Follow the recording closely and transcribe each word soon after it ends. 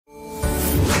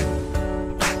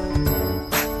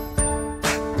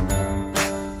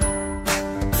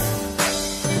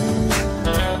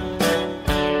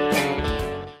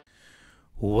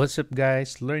What's up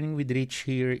guys, Learning with Rich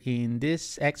here. In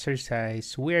this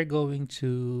exercise, we're going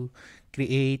to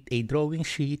create a drawing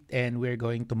sheet and we're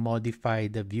going to modify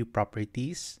the view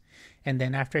properties. And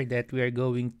then after that, we are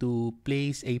going to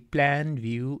place a plan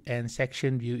view and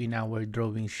section view in our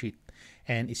drawing sheet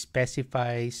and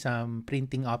specify some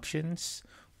printing options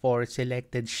for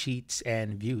selected sheets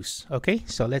and views. Okay,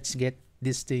 so let's get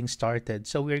this thing started.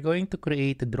 So we're going to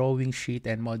create a drawing sheet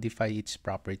and modify its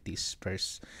properties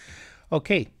first.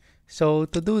 Okay, so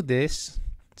to do this,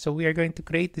 so we are going to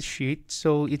create the sheet.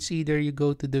 So it's either you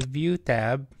go to the View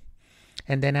tab,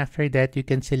 and then after that, you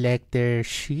can select the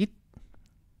sheet,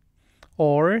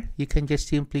 or you can just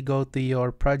simply go to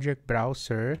your project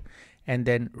browser and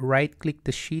then right-click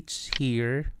the sheets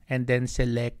here and then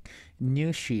select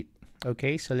New Sheet.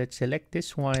 Okay, so let's select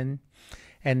this one.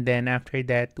 And then after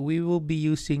that, we will be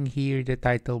using here the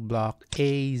title block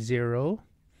A0.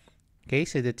 Okay,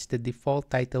 so that's the default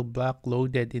title block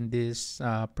loaded in this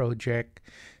project.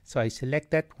 So I select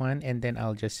that one and then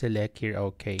I'll just select here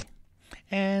OK.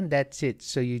 And that's it.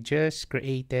 So you just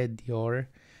created your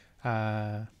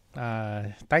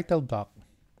title block.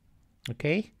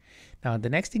 Okay, now the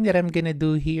next thing that I'm going to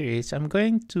do here is I'm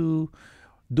going to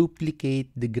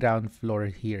duplicate the ground floor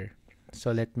here.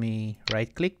 So let me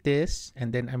right click this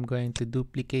and then I'm going to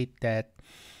duplicate that.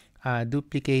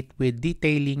 Duplicate with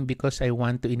detailing because I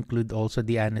want to include also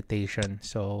the annotation.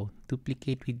 So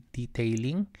duplicate with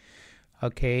detailing.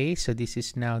 Okay, so this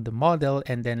is now the model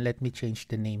and then let me change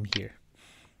the name here.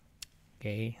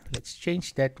 Okay, let's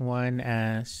change that one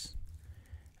as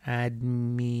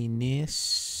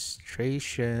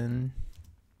administration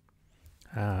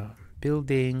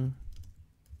building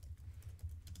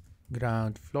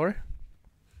ground floor.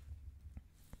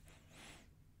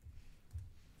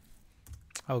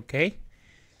 Okay,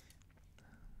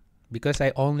 because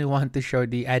I only want to show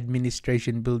the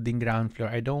administration building ground floor.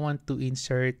 I don't want to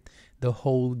insert the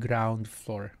whole ground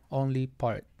floor, only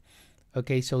part.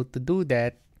 Okay, so to do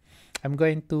that, I'm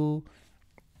going to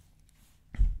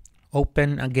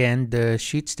open again the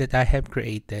sheets that I have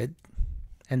created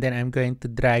and then I'm going to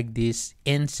drag this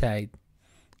inside.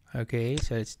 Okay,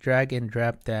 so let's drag and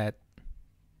drop that.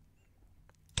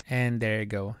 And there you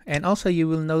go. And also you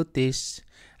will notice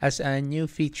as a new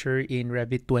feature in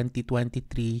Revit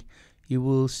 2023, you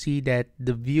will see that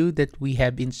the view that we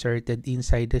have inserted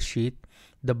inside the sheet,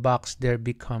 the box there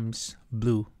becomes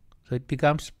blue. So it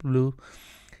becomes blue,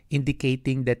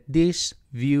 indicating that this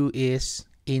view is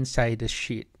inside the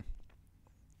sheet.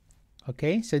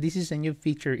 Okay, so this is a new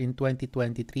feature in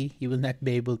 2023. You will not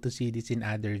be able to see this in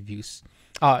other views,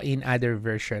 in other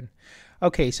version.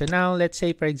 Okay, so now let's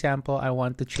say, for example, I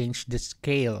want to change the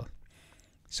scale.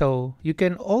 So you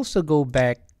can also go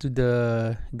back to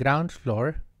the ground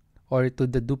floor or to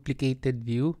the duplicated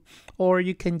view, or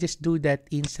you can just do that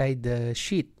inside the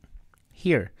sheet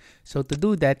here. So to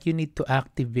do that, you need to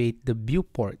activate the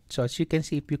viewport. So as you can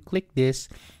see, if you click this,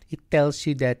 it tells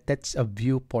you that that's a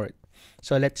viewport.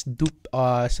 So let's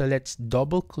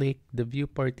double click the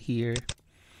viewport here,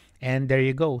 and there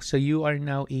you go. So you are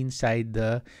now inside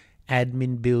the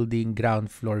admin building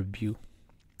ground floor view.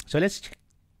 So let's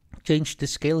change the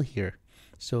scale here.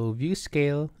 So view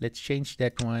scale, let's change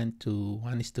that one to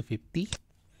 1:50.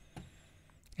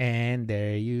 And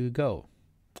there you go.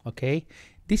 Okay,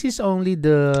 this is only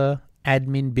the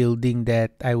admin building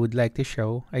that I would like to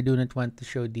show. I do not want to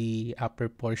show the upper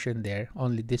portion there,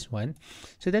 only this one.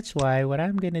 So that's why what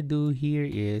I'm gonna do here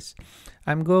is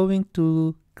I'm going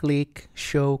to click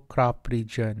show crop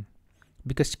region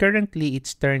because currently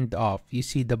it's turned off. You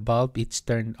see the bulb, it's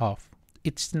turned off.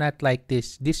 It's not like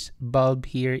this. This bulb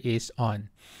here is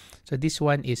on. So this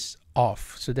one is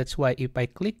off. So that's why if I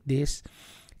click this,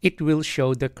 it will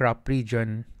show the crop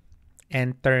region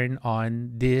and turn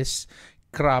on this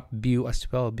crop view as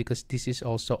well because this is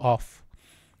also off.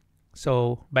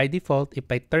 So by default,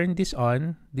 if I turn this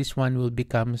on, this one will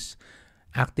becomes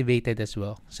activated as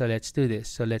well. So let's do this.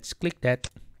 So let's click that.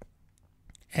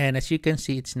 And as you can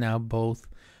see, it's now both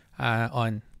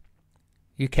on.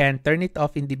 You can turn it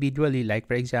off individually. Like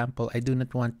for example, I do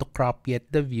not want to crop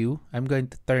yet the view. I'm going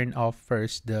to turn off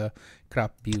first the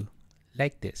crop view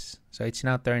like this. So it's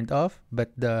now turned off,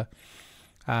 but the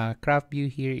crop view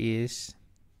here is,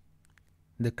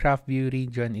 the crop view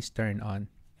region is turned on.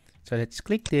 So let's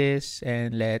click this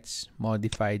and let's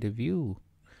modify the view.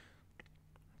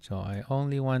 So I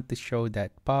only want to show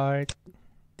that part,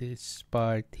 this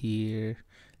part here.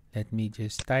 Let me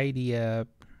just tidy up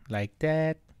like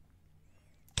that.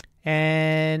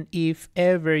 And if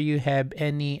ever you have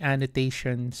any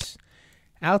annotations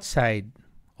outside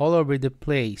all over the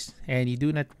place and you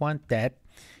do not want that,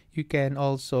 you can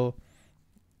also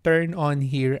turn on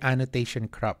here annotation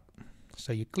crop.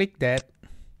 So you click that.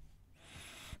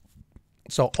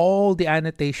 So all the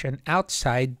annotation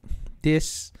outside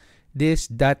this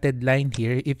dotted line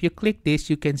here, if you click this,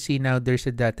 you can see now there's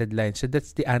a dotted line. So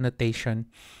that's the annotation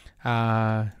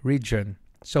region.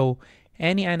 So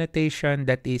any annotation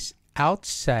that is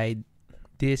outside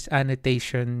this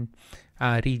annotation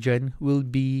region will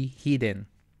be hidden.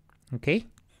 Okay?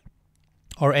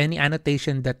 Or any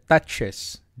annotation that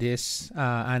touches this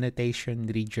annotation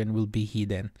region will be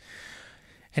hidden.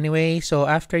 Anyway, so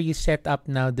after you set up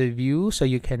now the view, so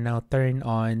you can now turn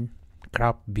on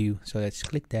crop view. So let's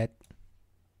click that.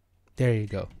 There you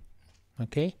go.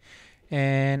 Okay.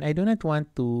 And I do not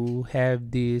want to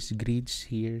have these grids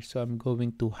here. So I'm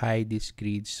going to hide these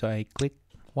grids. So I click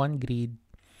one grid,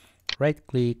 right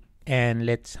click, and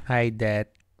let's hide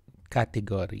that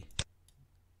category.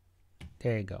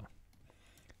 There you go.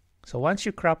 So once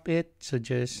you crop it, so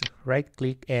just right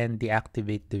click and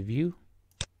deactivate the view.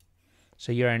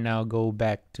 So you are now go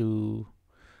back to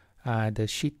the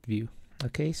sheet view.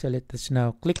 Okay, so let us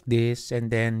now click this, and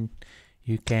then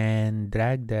you can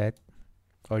drag that,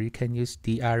 or you can use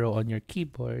the arrow on your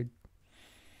keyboard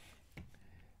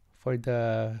for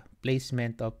the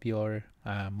placement of your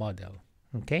model.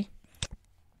 Okay,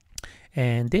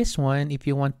 and this one, if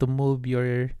you want to move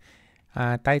your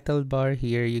title bar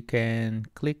here, you can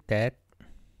click that,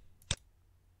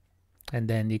 and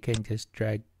then you can just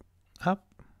drag up,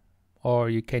 or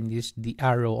you can use the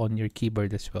arrow on your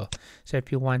keyboard as well. So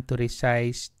if you want to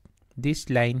resize this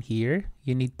line here,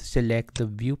 you need to select the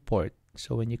viewport.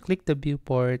 So when you click the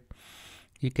viewport,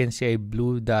 you can see a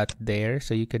blue dot there.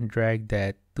 So you can drag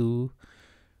that to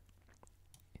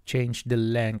change the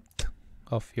length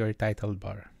of your title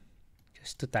bar,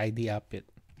 just to tidy up it.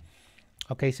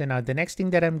 Okay, so now the next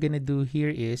thing that I'm going to do here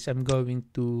is I'm going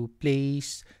to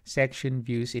place section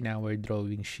views in our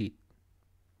drawing sheet.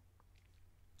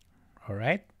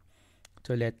 Alright,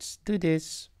 so let's do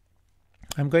this.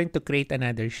 I'm going to create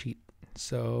another sheet.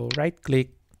 So right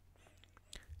click,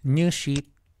 new sheet,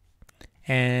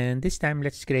 and this time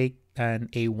let's create an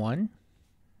A1,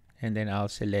 and then I'll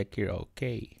select here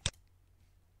OK.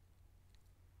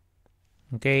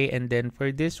 Okay, and then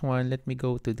for this one, let me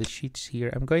go to the sheets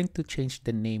here. I'm going to change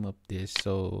the name of this.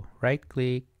 So right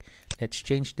click, let's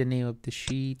change the name of the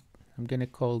sheet. I'm going to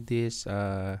call this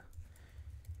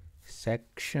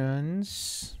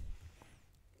sections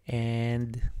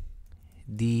and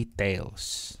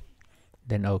details,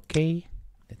 then okay,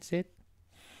 that's it.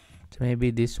 So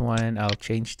maybe this one, I'll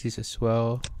change this as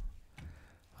well.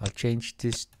 I'll change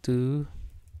this to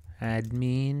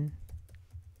admin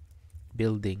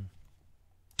building.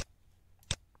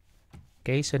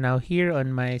 Okay, so now here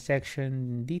on my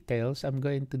section details, I'm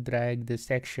going to drag the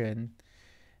section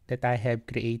that I have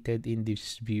created in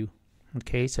this view.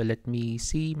 Okay, so let me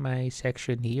see my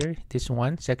section here. This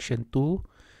one, section 2,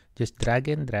 just drag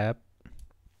and drop.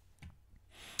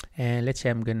 And let's say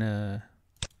I'm gonna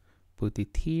put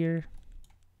it here.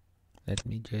 Let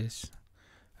me just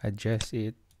adjust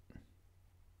it.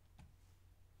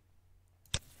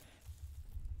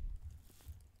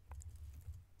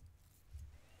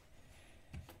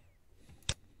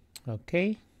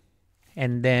 Okay,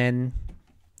 and then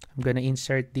I'm gonna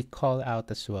insert the call out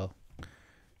as well.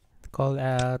 Call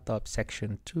out of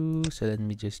section 2. So let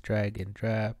me just drag and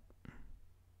drop.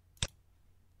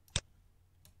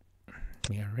 Let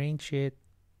me arrange it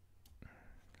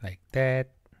like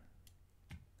that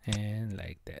and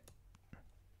like that.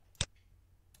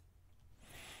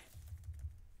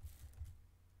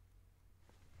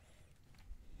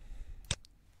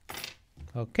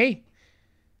 Okay,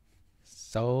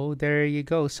 so there you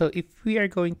go. So if we are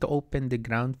going to open the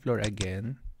ground floor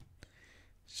again,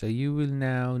 so you will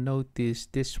now notice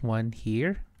this one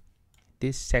here,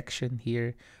 this section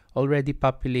here, already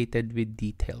populated with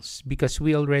details because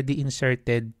we already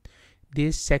inserted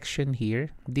this section here,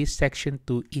 this section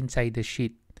 2 inside the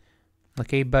sheet.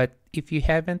 Okay, but if you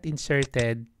haven't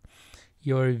inserted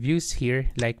your views here,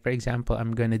 like for example,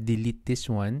 I'm gonna delete this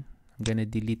one. I'm gonna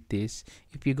delete this.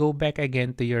 If you go back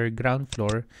again to your ground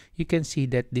floor, you can see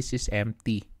that this is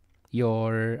empty.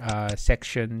 Your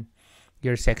section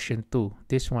 2,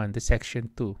 this one, the section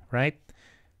 2, right?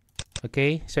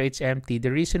 Okay, so it's empty.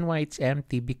 The reason why it's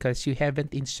empty because you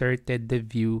haven't inserted the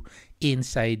view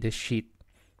inside the sheet.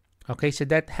 Okay, so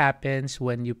that happens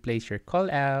when you place your call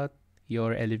out,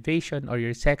 your elevation, or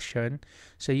your section.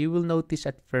 So you will notice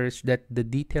at first that the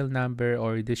detail number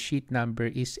or the sheet number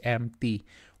is empty.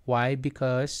 Why?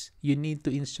 Because you need to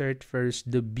insert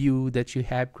first the view that you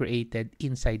have created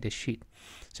inside the sheet.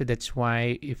 So that's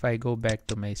why if I go back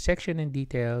to my section and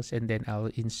details, and then I'll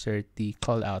insert the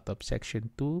call out of section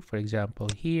 2, for example,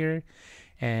 here,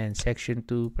 and section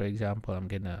 2, for example, I'm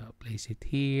gonna place it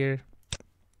here.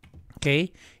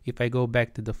 Okay, if I go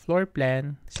back to the floor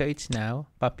plan, so it's now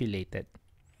populated.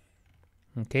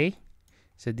 Okay,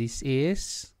 so this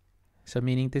is, so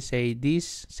meaning to say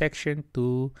this section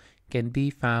 2 can be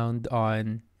found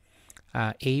on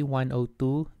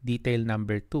A102 detail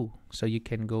number 2. So you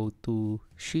can go to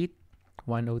sheet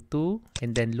 102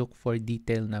 and then look for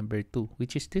detail number 2,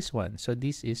 which is this one. So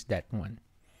this is that one.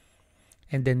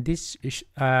 And then this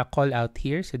call out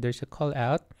here, so there's a call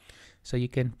out. So you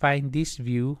can find this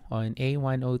view on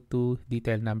A102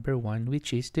 detail number 1,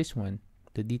 which is this one,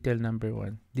 the detail number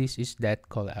 1. This is that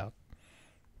call out.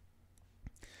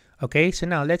 Okay, so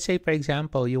now let's say, for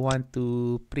example, you want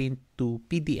to print to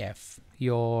PDF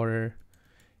your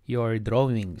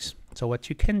drawings. So what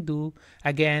you can do,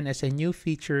 again, as a new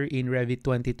feature in Revit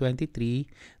 2023,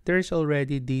 there's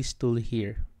already this tool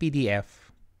here, PDF.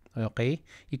 Okay,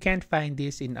 you can't find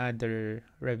this in other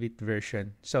Revit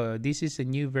version. So this is a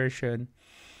new version.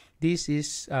 This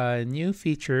is a new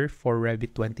feature for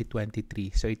Revit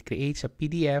 2023. So it creates a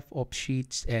PDF of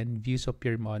sheets and views of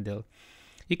your model.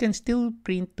 You can still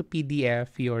print to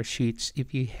PDF your sheets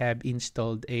if you have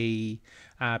installed a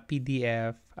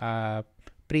PDF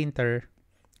printer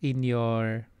in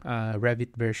your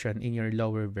Revit version, in your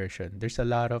lower version. There's a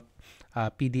lot of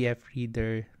PDF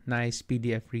reader, nice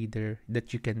PDF reader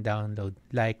that you can download,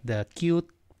 like the Cute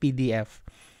PDF.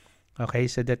 Okay,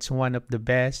 so that's one of the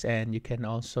best, and you can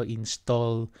also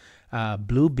install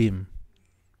Bluebeam.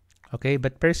 Okay,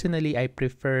 but personally, I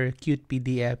prefer Cute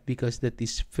PDF because that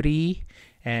is free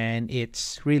and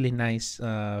it's really nice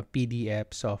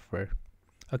PDF software.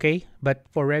 Okay, but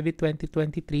for Revit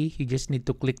 2023, you just need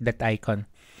to click that icon.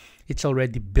 It's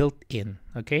already built in.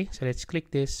 Okay, so let's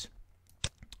click this.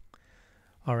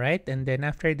 All right, and then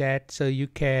after that, so you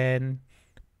can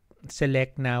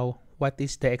select now what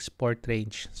is the export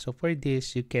range. So for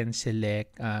this, you can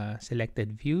select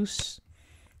selected views.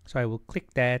 So I will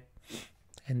click that,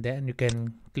 and then you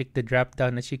can click the drop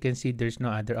down. As you can see, there's no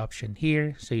other option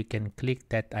here, so you can click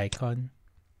that icon.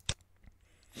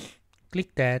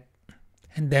 Click that,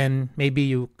 and then maybe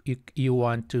you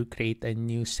want to create a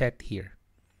new set here.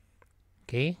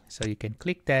 Okay, so you can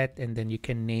click that, and then you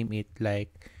can name it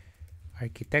like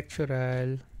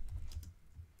architectural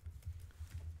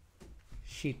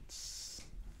sheets.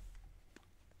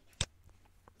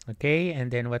 Okay,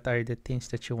 and then what are the things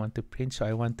that you want to print? So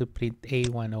I want to print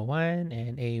A101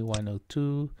 and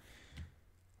A102.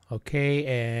 Okay,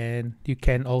 and you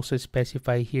can also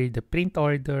specify here the print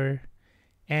order,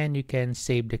 and you can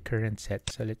save the current set.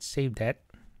 So let's save that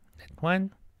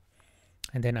one,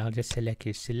 and then I'll just select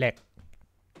here, select.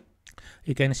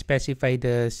 You can specify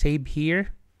the save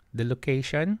here, the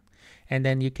location, and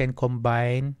then you can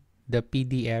combine the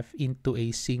PDF into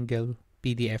a single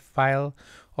PDF file,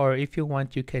 or if you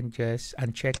want, you can just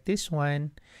uncheck this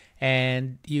one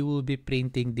and you will be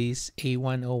printing this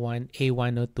A101,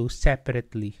 A102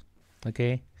 separately.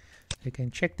 Okay, you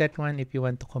can check that one if you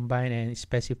want to combine and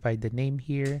specify the name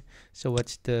here. So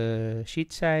what's the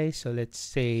sheet size? So let's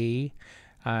say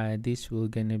this will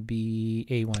gonna be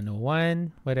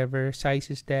A101, whatever size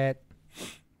is that.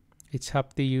 It's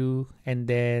up to you. And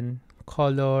then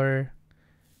color,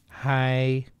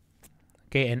 high,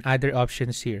 okay, and other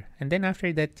options here. And then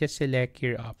after that, just select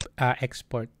your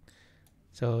export.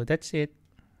 So that's it.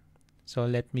 So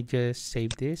let me just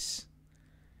save this.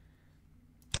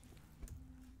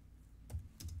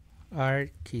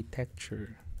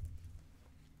 Architecture.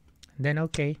 And then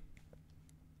okay.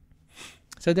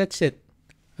 So that's it.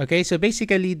 Okay, so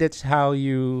basically that's how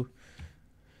you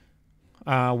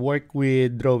work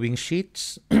with drawing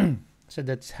sheets. So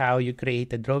that's how you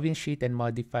create a drawing sheet and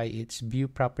modify its view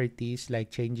properties, like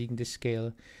changing the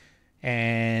scale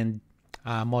and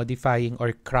modifying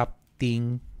or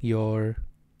cropping your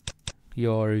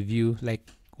view, like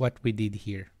what we did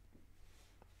here.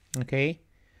 Okay,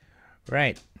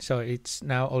 right, so it's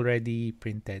now already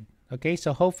printed. Okay,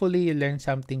 so hopefully you learned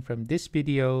something from this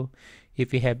video.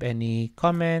 If you have any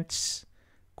comments,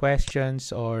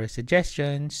 questions, or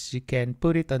suggestions, you can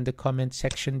put it on the comment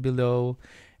section below,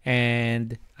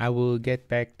 and I will get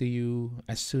back to you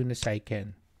as soon as I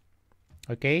can.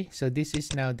 Okay, so this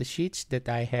is now the sheets that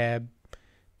I have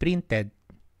printed.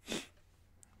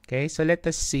 Okay, so let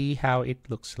us see how it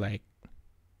looks like.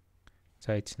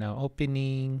 So it's now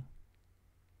opening.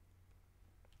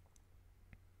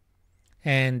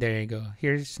 And there you go.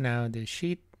 Here's now the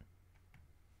sheet.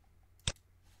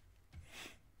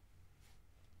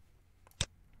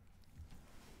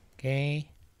 Okay.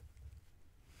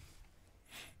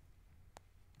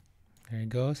 There you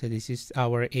go. So this is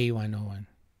our A101.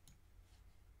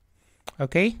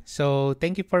 Okay, so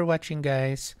thank you for watching,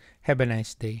 guys. Have a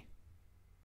nice day.